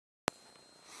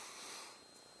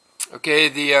Okay,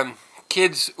 the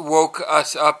kids woke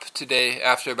us up today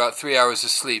after about 3 hours of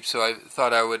sleep, so I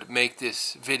thought I would make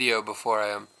this video before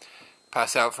I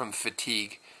pass out from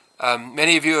fatigue.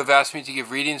 Many of you have asked me to give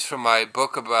readings from my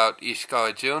book about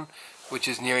Ishikawa Jun, which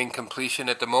is nearing completion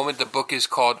at the moment. The book is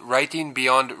called Writing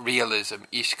Beyond Realism,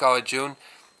 Ishikawa Jun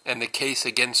and the Case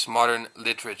Against Modern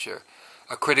Literature,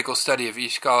 a critical study of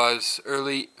Ishikawa's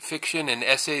early fiction and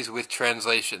essays with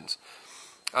translations.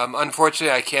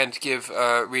 Unfortunately, I can't give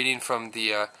a reading from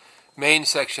the main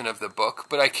section of the book,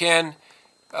 but I can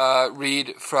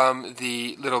read from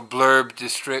the little blurb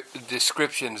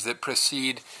descriptions that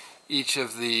precede each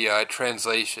of the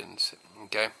translations.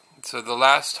 Okay, so the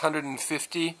last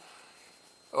 140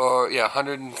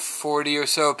 or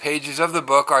so pages of the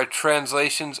book are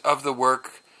translations of the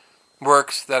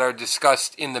works that are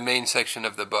discussed in the main section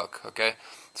of the book. Okay,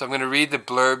 so I'm going to read the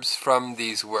blurbs from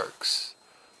these works.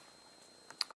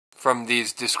 From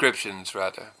these descriptions,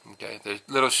 rather. Okay, there's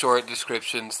little short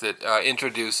descriptions that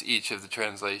introduce each of the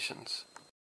translations.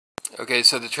 Okay,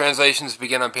 so the translations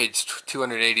begin on page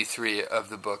 283 of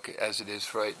the book, as it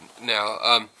is right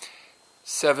now.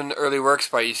 7 early works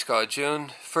by Ishikawa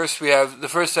Jun. First, we have the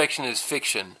first section is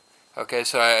fiction. Okay,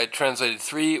 so I translated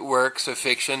 3 works of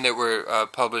fiction that were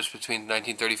published between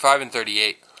 1935 and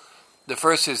 38. The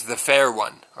first is The Fair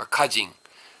One, or Kajin,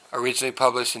 originally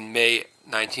published in May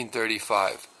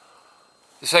 1935.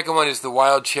 The second one is The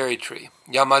Wild Cherry Tree,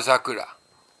 Yamazakura,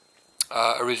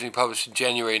 originally published in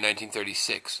January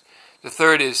 1936. The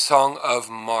third is Song of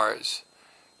Mars,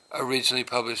 originally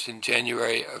published in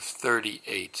January of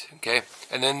 38. Okay,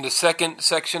 and then the second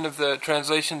section of the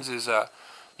translations is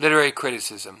literary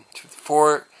criticism.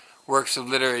 4 works of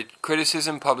literary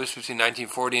criticism published between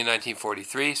 1940 and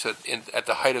 1943, so at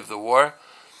the height of the war.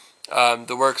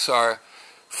 The works are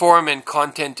Form and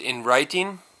Content in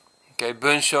Writing, okay,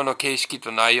 Bunshō no keishiki to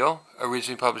naiyō,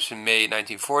 originally published in May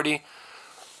 1940.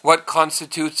 What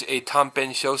Constitutes a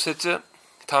Tampen Shōsetsu,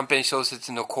 Tampen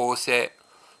Shōsetsu no kōsei,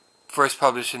 first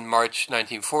published in March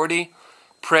 1940.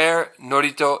 Prayer,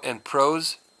 Norito, and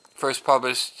Prose, first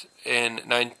published in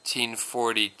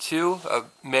 1942,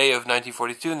 May of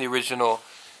 1942, and the original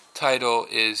title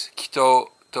is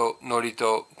Kitō to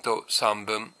Norito to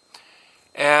sanbun.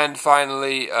 And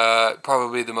finally,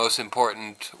 probably the most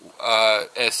important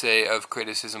essay of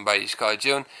criticism by Ishikawa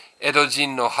Jun,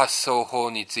 Edojin no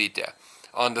hassōhō ni tsuite,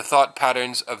 on the thought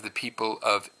patterns of the people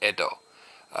of Edo,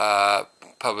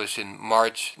 published in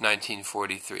March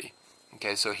 1943.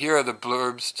 Okay, so here are the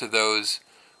blurbs to those,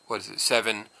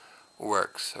 7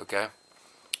 works, okay?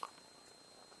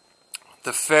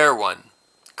 The Fair One,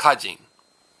 Kajin.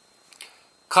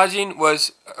 Kajin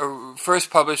was first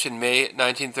published in May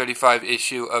 1935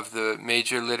 issue of the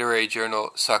major literary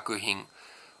journal Sakuhin.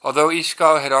 Although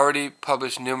Ishikawa had already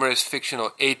published numerous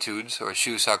fictional etudes, or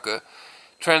shusaku,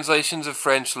 translations of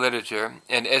French literature,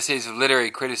 and essays of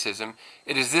literary criticism,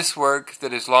 it is this work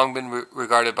that has long been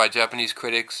regarded by Japanese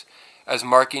critics as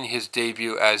marking his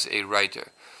debut as a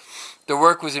writer. The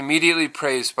work was immediately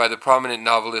praised by the prominent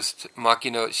novelist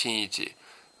Makino Shinichi,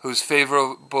 whose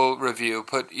favorable review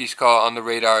put Ishikawa on the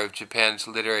radar of Japan's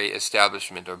literary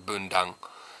establishment, or Bundan.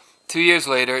 2 years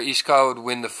later, Ishikawa would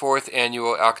win the 4th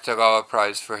annual Akutagawa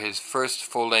Prize for his first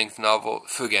full-length novel,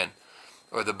 Fugen,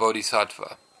 or the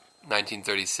Bodhisattva,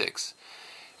 1936.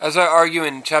 As I argue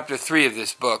in Chapter 3 of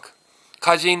this book,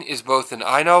 Kajin is both an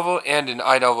I-novel and an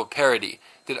I-novel parody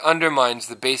that undermines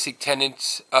the basic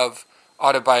tenets of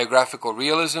autobiographical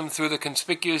realism through the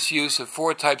conspicuous use of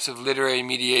 4 types of literary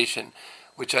mediation,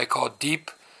 which I call deep,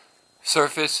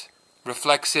 surface,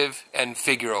 reflexive, and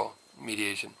figural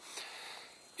mediation.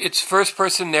 Its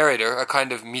first-person narrator, a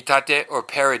kind of mitate or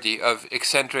parody of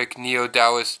eccentric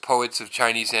neo-Taoist poets of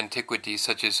Chinese antiquity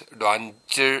such as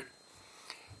Ruanzhi,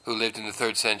 who lived in the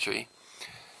 3rd century.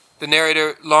 The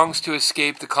narrator longs to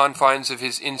escape the confines of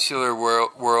his insular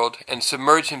world and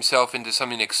submerge himself into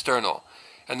something external,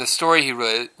 and the story he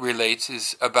relates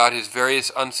is about his various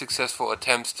unsuccessful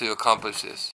attempts to accomplish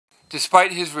this.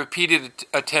 Despite his repeated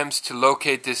attempts to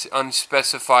locate this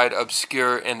unspecified,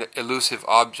 obscure, and elusive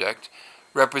object,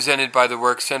 represented by the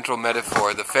work's central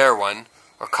metaphor, the Fair One,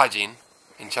 or Kajin,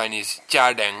 in Chinese,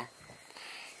 jiadeng,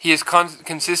 he is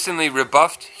consistently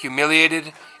rebuffed,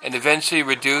 humiliated, and eventually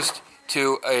reduced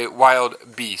to a wild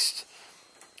beast,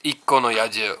 ikko no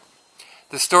yaju.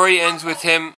 The story ends with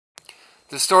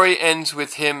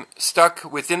him stuck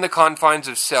within the confines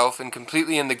of self and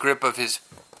completely in the grip of his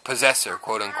possessor,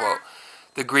 quote-unquote,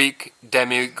 the Greek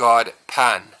demigod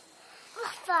Pan.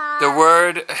 The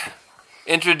word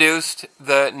introduced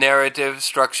the narrative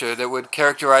structure that would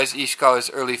characterize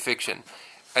Ishikawa's early fiction,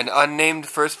 an unnamed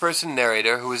first-person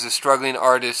narrator who is a struggling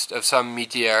artist of some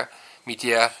métier,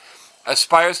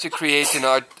 aspires to create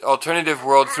an alternative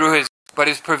world through his, but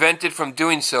is prevented from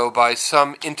doing so by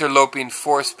some interloping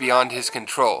force beyond his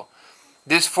control.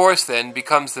 This force then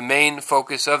becomes the main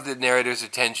focus of the narrator's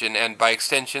attention and, by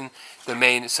extension, the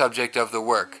main subject of the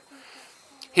work.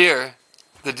 Here,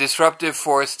 the disruptive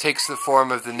force takes the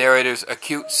form of the narrator's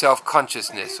acute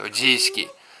self-consciousness, or keishiki,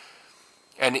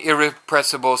 an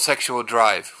irrepressible sexual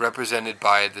drive, represented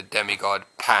by the demigod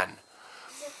Pan.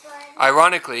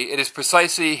 Ironically, it is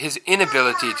precisely his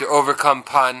inability to overcome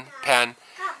Pan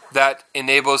that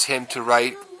enables him to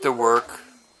write the work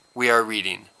we are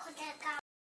reading.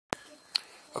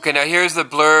 Okay, now here's the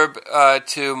blurb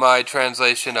to my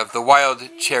translation of The Wild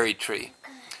Cherry Tree.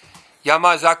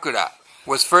 Yamazakura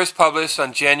was first published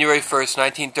on January 1st,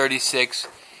 1936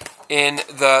 in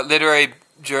the literary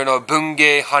journal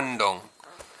Bunge Handong.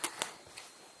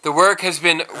 The work has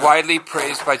been widely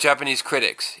praised by Japanese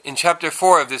critics. In Chapter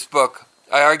 4 of this book,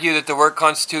 I argue that the work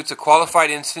constitutes a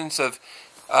qualified instance of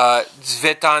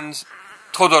Tsvetan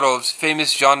Todorov's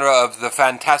famous genre of the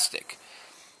fantastic,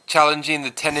 challenging the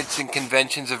tenets and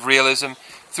conventions of realism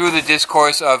through the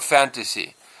discourse of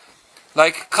fantasy.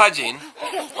 Like Kajin,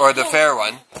 or the Fair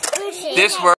One,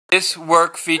 this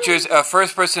work features a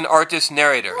first-person artist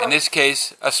narrator, in this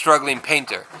case a struggling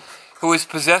painter, who is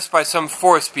possessed by some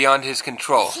force beyond his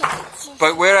control.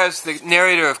 But whereas the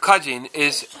narrator of Kajin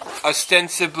is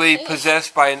ostensibly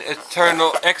possessed by an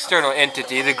external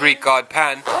entity, the Greek god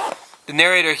Pan, the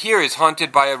narrator here is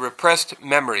haunted by a repressed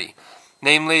memory,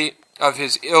 namely of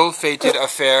his ill-fated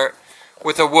affair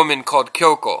with a woman called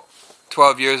Kyoko,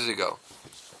 12 years ago.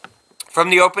 From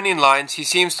the opening lines, he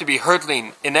seems to be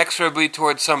hurtling inexorably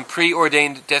towards some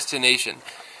preordained destination,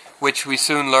 which we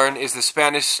soon learn is the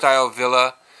Spanish-style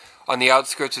villa on the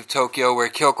outskirts of Tokyo, where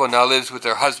Kyoko now lives with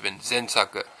her husband,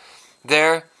 Zensaku.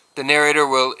 There, the narrator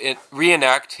will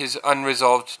reenact his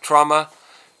unresolved trauma,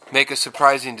 make a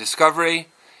surprising discovery,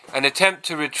 and attempt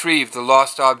to retrieve the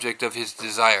lost object of his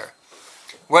desire.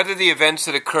 Whether the events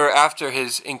that occur after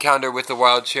his encounter with the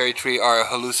wild cherry tree are a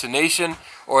hallucination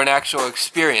or an actual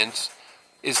experience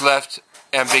is left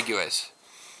ambiguous.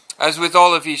 As with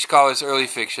all of Ishikawa's early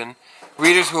fiction,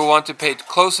 readers will want to pay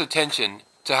close attention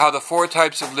to how the four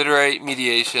types of literary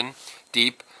mediation,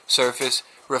 deep, surface,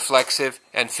 reflexive,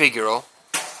 and figural,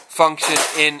 function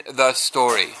in the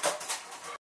story.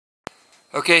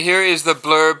 Okay, here is the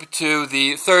blurb to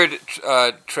the third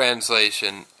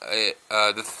translation,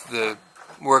 the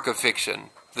work of fiction,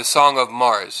 The Song of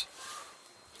Mars.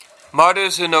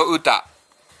 Marusu no Uta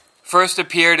first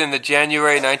appeared in the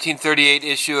January 1938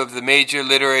 issue of the major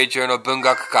literary journal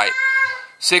Bungakukai,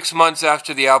 6 months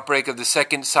after the outbreak of the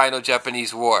Second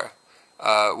Sino-Japanese War,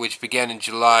 which began in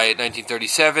July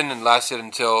 1937 and lasted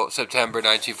until September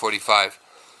 1945.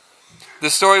 The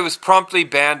story was promptly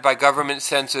banned by government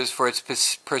censors for its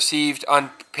perceived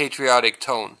unpatriotic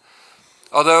tone.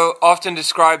 Although often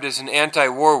described as an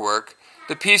anti-war work,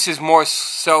 the piece is more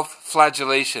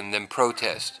self-flagellation than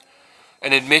protest,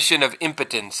 an admission of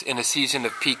impotence in a season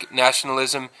of peak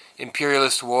nationalism,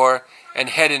 imperialist war, and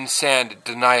head-in-sand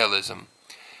denialism.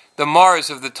 The Mars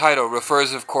of the title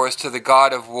refers, of course, to the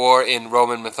god of war in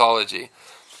Roman mythology.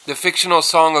 The fictional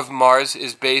Song of Mars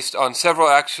is based on several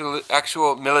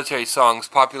actual military songs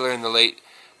popular in the late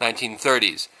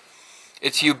 1930s.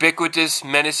 Its ubiquitous,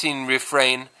 menacing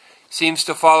refrain seems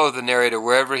to follow the narrator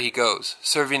wherever he goes,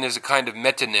 serving as a kind of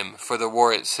metonym for the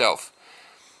war itself.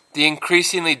 The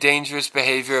increasingly dangerous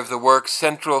behavior of the work's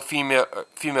central female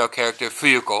character,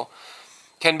 Fuyuko,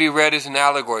 can be read as an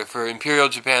allegory for Imperial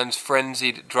Japan's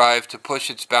frenzied drive to push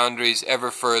its boundaries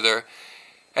ever further,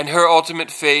 and her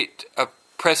ultimate fate, a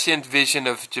prescient vision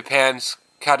of Japan's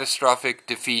catastrophic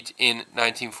defeat in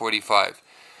 1945.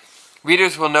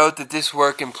 Readers will note that this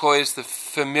work employs the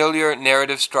familiar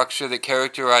narrative structure that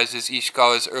characterizes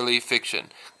Ishikawa's early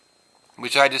fiction,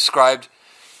 which I described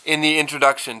in the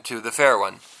introduction to The Fair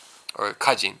One, or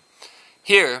Kajin.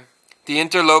 Here, the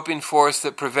interloping force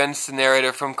that prevents the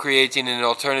narrator from creating an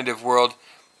alternative world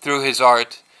through his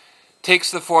art takes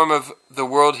the form of the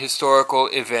world historical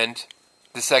event,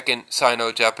 the Second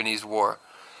Sino-Japanese War.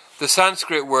 The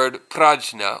Sanskrit word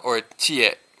prajna, or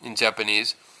chie in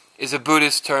Japanese, is a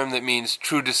Buddhist term that means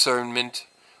true discernment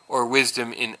or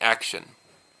wisdom in action.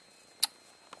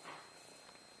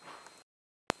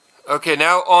 Okay,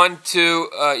 now on to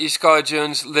Ishikawa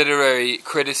Jun's literary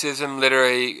criticism,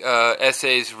 literary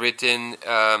essays written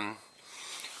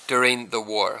during the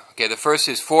war. Okay, the first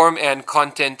is form and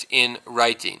content in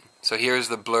writing. So here's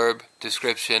the blurb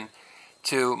description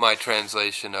to my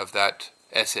translation of that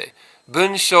essay.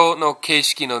 Bunshō no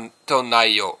keishiki no to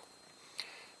naiyō.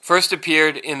 first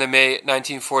appeared in the May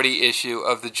 1940 issue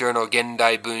of the journal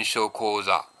Gendai Bunshō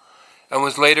Koza, and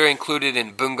was later included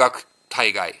in Bungaku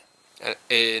Taigai,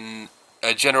 in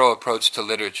a general approach to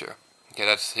literature. Okay,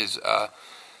 that's his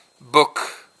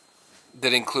book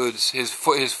that includes his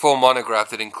full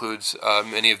monograph that includes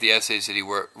many of the essays that he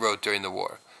wrote during the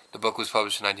war. The book was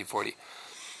published in 1940.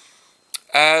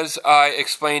 As I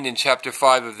explained in Chapter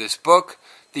 5 of this book,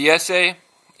 the essay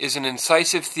is an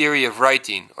incisive theory of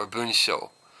writing, or Bunshō,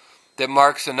 that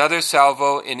marks another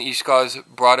salvo in Ishikawa's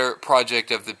broader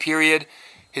project of the period,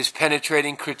 his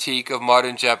penetrating critique of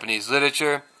modern Japanese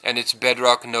literature, and its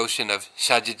bedrock notion of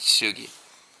shajitsugi.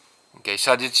 Okay,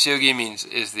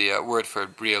 shajitsugi is the word for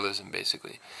realism,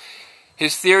 basically.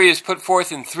 His theory is put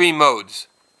forth in three modes: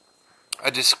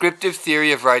 a descriptive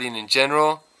theory of writing in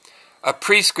general, a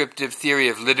prescriptive theory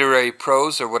of literary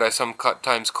prose, or what I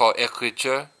sometimes call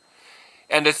écriture,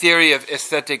 and a theory of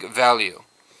aesthetic value.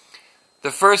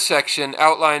 The first section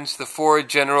outlines the four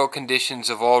general conditions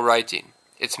of all writing: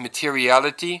 its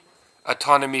materiality,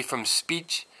 autonomy from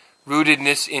speech,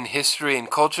 rootedness in history and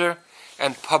culture,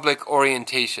 and public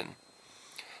orientation.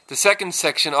 The second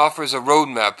section offers a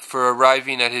roadmap for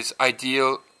arriving at his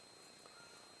ideal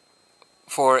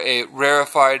for a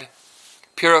rarefied,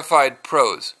 purified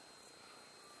prose,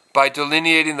 by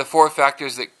delineating the four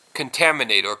factors that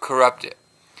contaminate or corrupt it,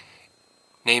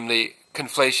 namely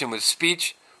conflation with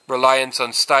speech, reliance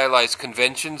on stylized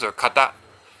conventions or kata,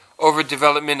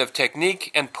 overdevelopment of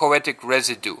technique, and poetic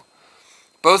residue.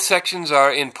 Both sections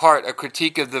are in part a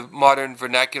critique of the modern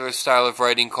vernacular style of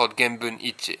writing called genbun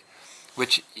ichi,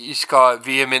 which Ishikawa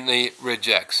vehemently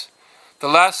rejects. The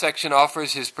last section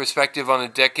offers his perspective on a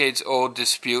decades-old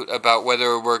dispute about whether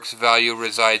a work's value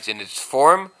resides in its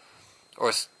form,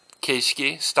 or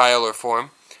keishiki, style or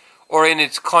form, or in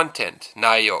its content,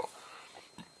 naiyō.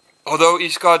 Although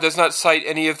Ishikawa does not cite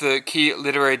any of the key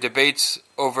literary debates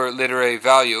over literary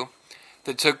value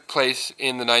that took place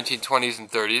in the 1920s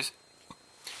and 30s,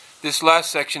 this last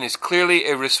section is clearly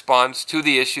a response to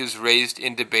the issues raised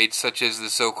in debates such as the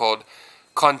so-called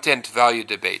content value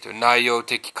debate, or naiyō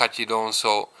teki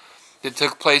kachironso, that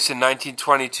took place in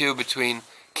 1922 between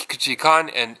Kikuchi Kan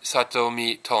and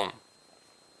Satomi Ton.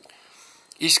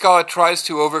 Ishikawa tries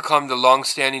to overcome the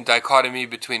long-standing dichotomy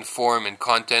between form and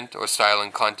content, or style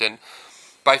and content,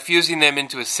 by fusing them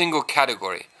into a single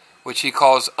category, which he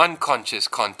calls unconscious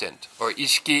content, or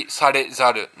ishiki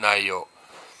sarezaru naiyō.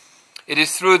 It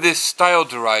is through this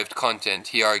style-derived content,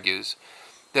 he argues,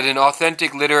 that an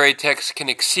authentic literary text can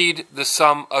exceed the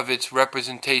sum of its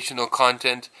representational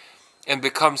content and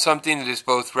become something that is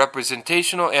both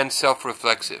representational and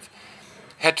self-reflexive,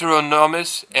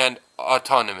 heteronomous and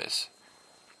autonomous.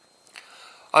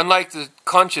 Unlike the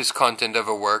conscious content of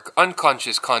a work,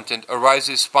 unconscious content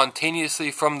arises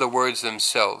spontaneously from the words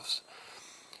themselves.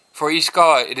 For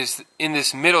Ishikawa, it is in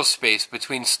this middle space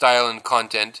between style and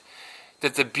content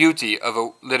that the beauty of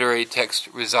a literary text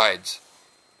resides.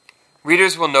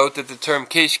 Readers will note that the term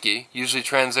keishiki, usually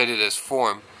translated as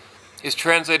form, is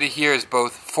translated here as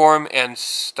both form and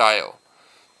style,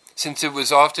 since it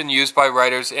was often used by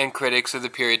writers and critics of the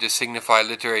period to signify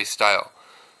literary style.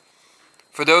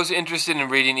 For those interested in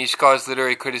reading Ishikawa's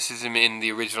literary criticism in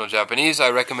the original Japanese, I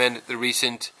recommend the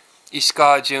recent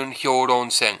Ishikawa Jun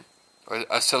Hyoron-sen, or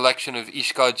a selection of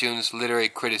Ishikawa Jun's literary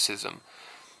criticism,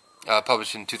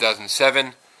 published in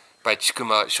 2007 by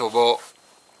Chikuma Shobo,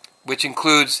 which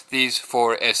includes these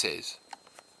four essays.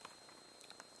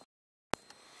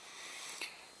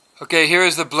 Okay, here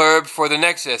is the blurb for the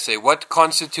next essay. What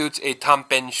constitutes a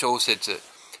Tampen Shōsetsu?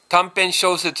 Tampen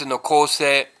Shōsetsu no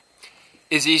kōsei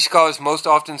is Ishikawa's most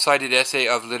often cited essay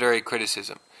of literary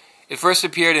criticism. It first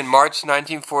appeared in March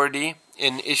 1940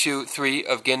 in issue 3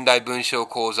 of Gendai Bunshō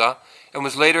Koza, and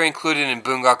was later included in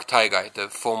Bungaku Taigai, the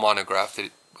full monograph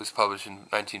that was published in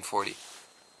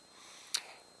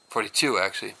 1942,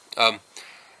 actually.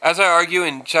 As I argue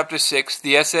in Chapter 6,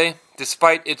 the essay,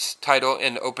 despite its title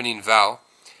and opening vow,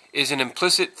 is an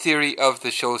implicit theory of the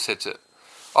Shōsetsu.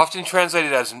 Often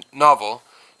translated as novel,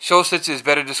 Shōsetsu is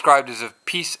better described as a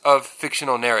piece of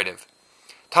fictional narrative.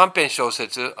 Tampen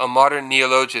Shōsetsu, a modern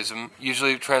neologism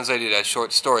usually translated as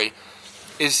short story,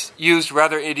 is used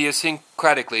rather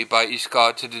idiosyncratically by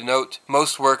Ishikawa to denote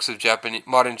most works of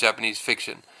modern Japanese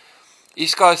fiction.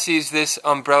 Ishikawa sees this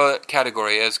umbrella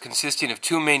category as consisting of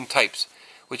two main types,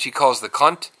 which he calls the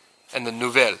conte and the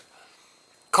nouvelle.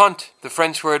 Conte, the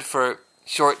French word for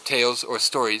short tales or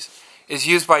stories, is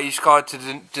used by Ishikawa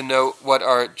to denote what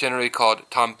are generally called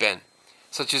tampen,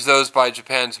 such as those by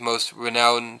Japan's most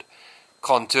renowned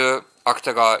conteur,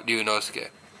 Akutagawa Ryunosuke.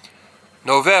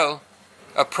 Nouvelle,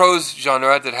 a prose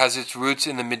genre that has its roots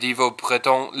in the medieval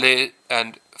Breton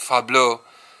and fableux,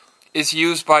 is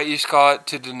used by Ishikawa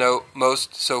to denote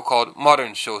most so-called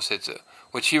modern Shōsetsu,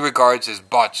 which he regards as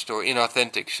botched or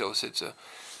inauthentic Shōsetsu.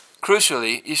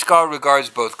 Crucially, Ishikawa regards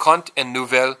both conte and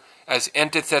nouvelle as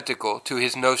antithetical to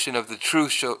his notion of the true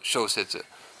Shōsetsu,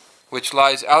 which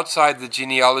lies outside the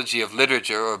genealogy of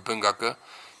literature, or bungaku,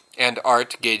 and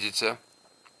art, geijutsu,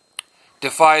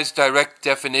 defies direct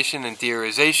definition and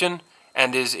theorization,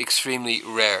 and is extremely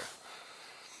rare.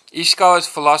 Ishikawa's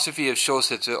philosophy of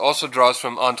Shōsetsu also draws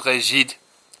from André Gide,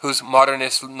 whose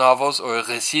modernist novels, or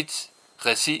récits,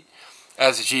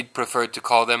 as Gide preferred to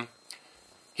call them,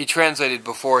 he translated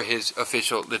before his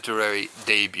official literary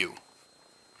debut.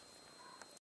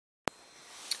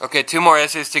 Okay, 2 more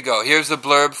essays to go. Here's the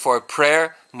blurb for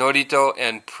Prayer, Norito,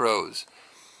 and Prose.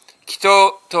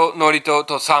 Kitō to Norito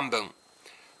to sanbun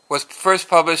was first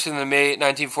published in the May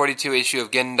 1942 issue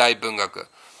of Gendai Bungaku,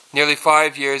 nearly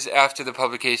 5 years after the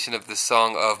publication of the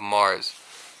Song of Mars.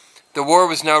 The war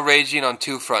was now raging on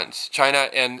 2 fronts, China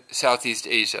and Southeast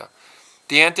Asia.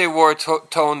 The anti-war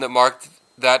tone that marked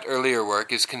that earlier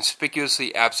work is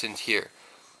conspicuously absent here.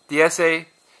 The essay,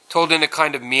 told in a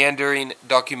kind of meandering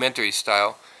documentary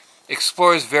style,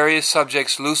 explores various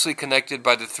subjects loosely connected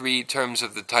by the 3 terms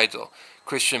of the title: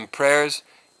 Christian prayers,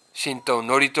 Shinto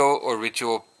Norito, or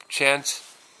ritual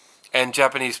chants, and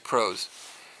Japanese prose.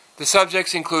 The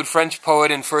subjects include French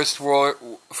poet and First World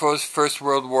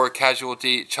War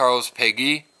casualty Charles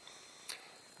Péguy,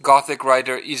 Gothic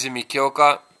writer Izumi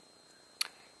Kyoka,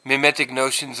 mimetic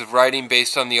notions of writing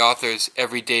based on the author's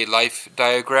everyday life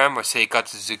diagram, or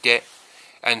seikatsuzuke,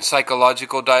 and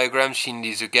psychological diagram,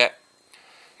 shinrizuke,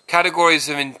 categories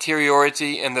of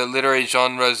interiority and the literary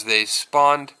genres they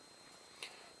spawned,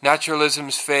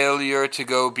 naturalism's failure to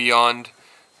go beyond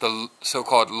the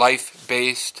so-called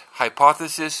life-based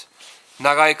hypothesis,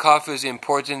 Nagai Kafu's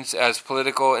importance as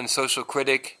political and social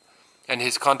critic, and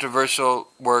his controversial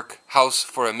work House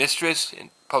for a Mistress,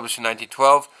 published in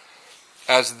 1912,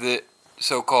 as the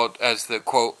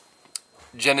quote,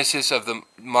 genesis of the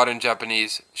modern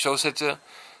Japanese Shōsetsu,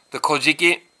 the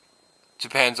Kojiki,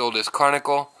 Japan's oldest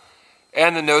chronicle,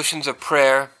 and the notions of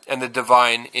prayer and the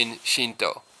divine in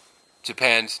Shinto,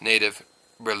 Japan's native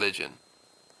religion.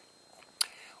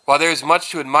 While there is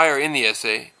much to admire in the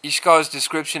essay, Ishikawa's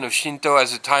description of Shinto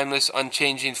as a timeless,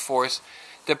 unchanging force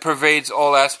that pervades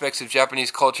all aspects of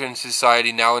Japanese culture and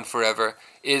society now and forever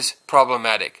is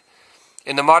problematic.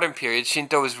 In the modern period,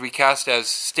 Shinto was recast as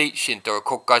state Shinto, or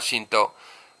Kokka Shinto,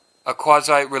 a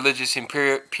quasi-religious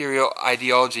imperial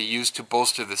ideology used to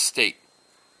bolster the state.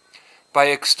 By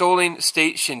extolling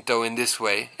state Shinto in this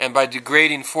way, and by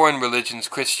degrading foreign religions,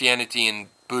 Christianity and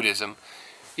Buddhism,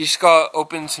 Ishikawa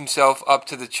opens himself up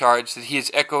to the charge that he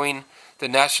is echoing the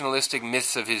nationalistic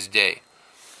myths of his day.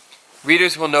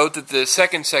 Readers will note that the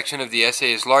second section of the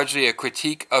essay is largely a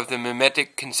critique of the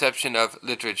mimetic conception of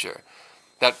literature,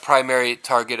 that primary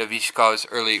target of Ishikawa's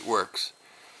early works.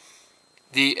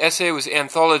 The essay was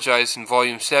anthologized in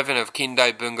Volume 7 of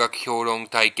Kindai Bungak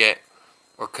Hyorong Taike,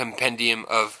 or Compendium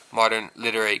of Modern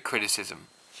Literary Criticism,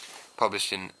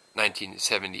 published in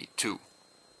 1972.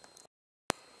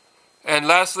 And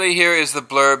lastly, here is the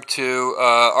blurb to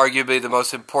arguably the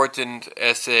most important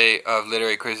essay of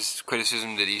literary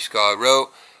criticism that Ishikawa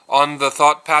wrote, on the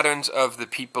thought patterns of the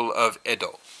people of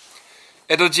Edo.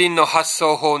 Edojin no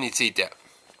hassōhō ni tsuite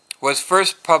was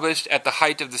first published at the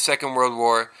height of the Second World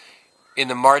War in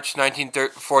the March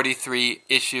 1943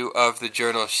 issue of the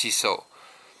journal Shiso.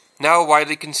 Now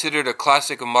widely considered a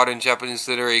classic of modern Japanese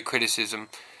literary criticism,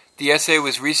 the essay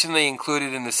was recently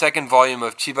included in the second volume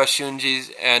of Chiba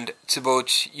Shunji's and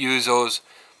Tsubochi Yuzo's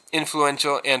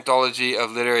influential anthology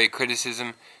of literary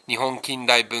criticism, Nihon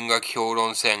Kindai Bungak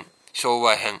Hyoron Sen,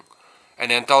 Shōwa Hen, an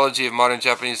anthology of modern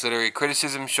Japanese literary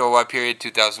criticism, Shōwa period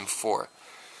 2004.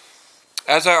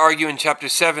 As I argue in Chapter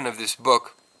 7 of this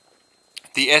book,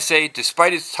 the essay,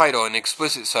 despite its title and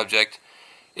explicit subject,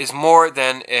 is more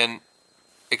than an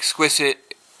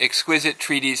exquisite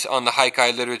treatise on the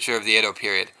haikai literature of the Edo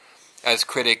period, as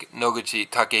critic Noguchi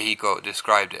Takehiko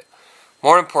described it.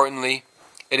 More importantly,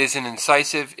 it is an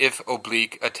incisive, if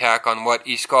oblique, attack on what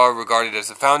Ishikawa regarded as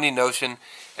the founding notion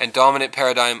and dominant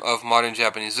paradigm of modern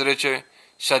Japanese literature,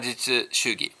 Shajitsu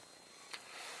Shugi.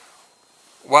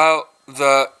 While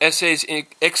the essay's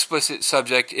explicit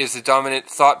subject is the dominant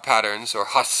thought patterns, or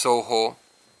hassōhō,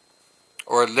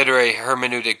 or literary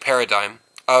hermeneutic paradigm,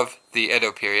 of the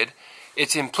Edo period,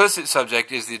 its implicit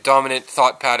subject is the dominant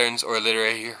thought patterns, or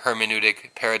literary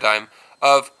hermeneutic paradigm,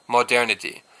 of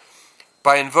modernity.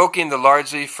 By invoking the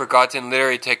largely forgotten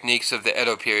literary techniques of the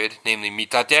Edo period, namely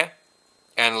mitate,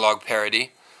 analog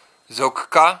parody,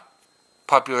 zokuka,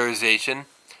 popularization,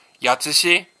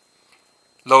 yatsushi,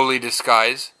 lowly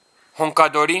disguise,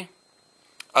 honkadori,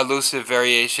 allusive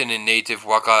variation in native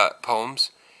waka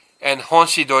poems, and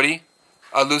honshidori,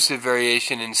 allusive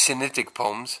variation in Sinitic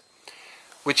poems,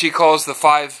 which he calls the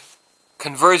 5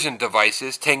 conversion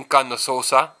devices, tenkan no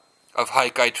sosa, of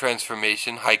haikai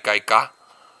transformation, haikai-ka.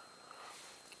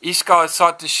 Ishikawa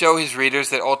sought to show his readers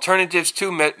that alternatives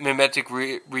to mimetic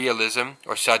realism,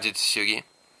 or shajitsu-shugi,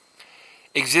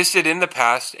 existed in the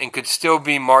past and could still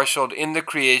be marshaled in the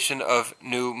creation of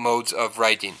new modes of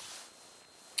writing.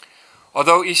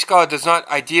 Although Ishikawa does not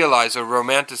idealize or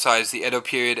romanticize the Edo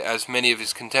period as many of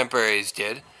his contemporaries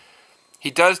did, he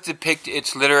does depict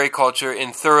its literary culture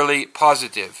in thoroughly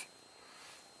positive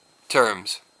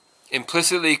terms,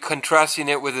 implicitly contrasting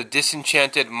it with a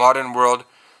disenchanted modern world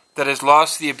that has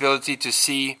lost the ability to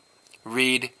see,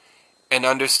 read, and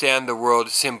understand the world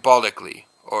symbolically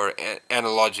or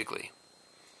analogically.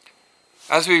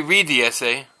 As we read the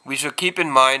essay, we shall keep in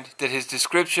mind that his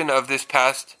description of this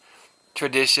past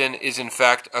tradition is in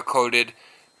fact a coded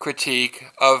critique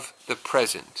of the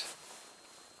present.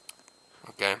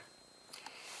 Okay?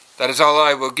 That is all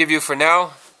I will give you for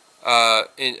now. I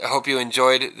hope you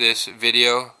enjoyed this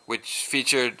video, which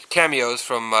featured cameos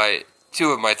from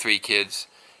 2 of my 3 kids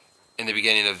in the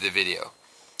beginning of the video.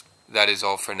 That is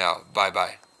all for now.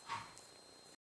 Bye-bye.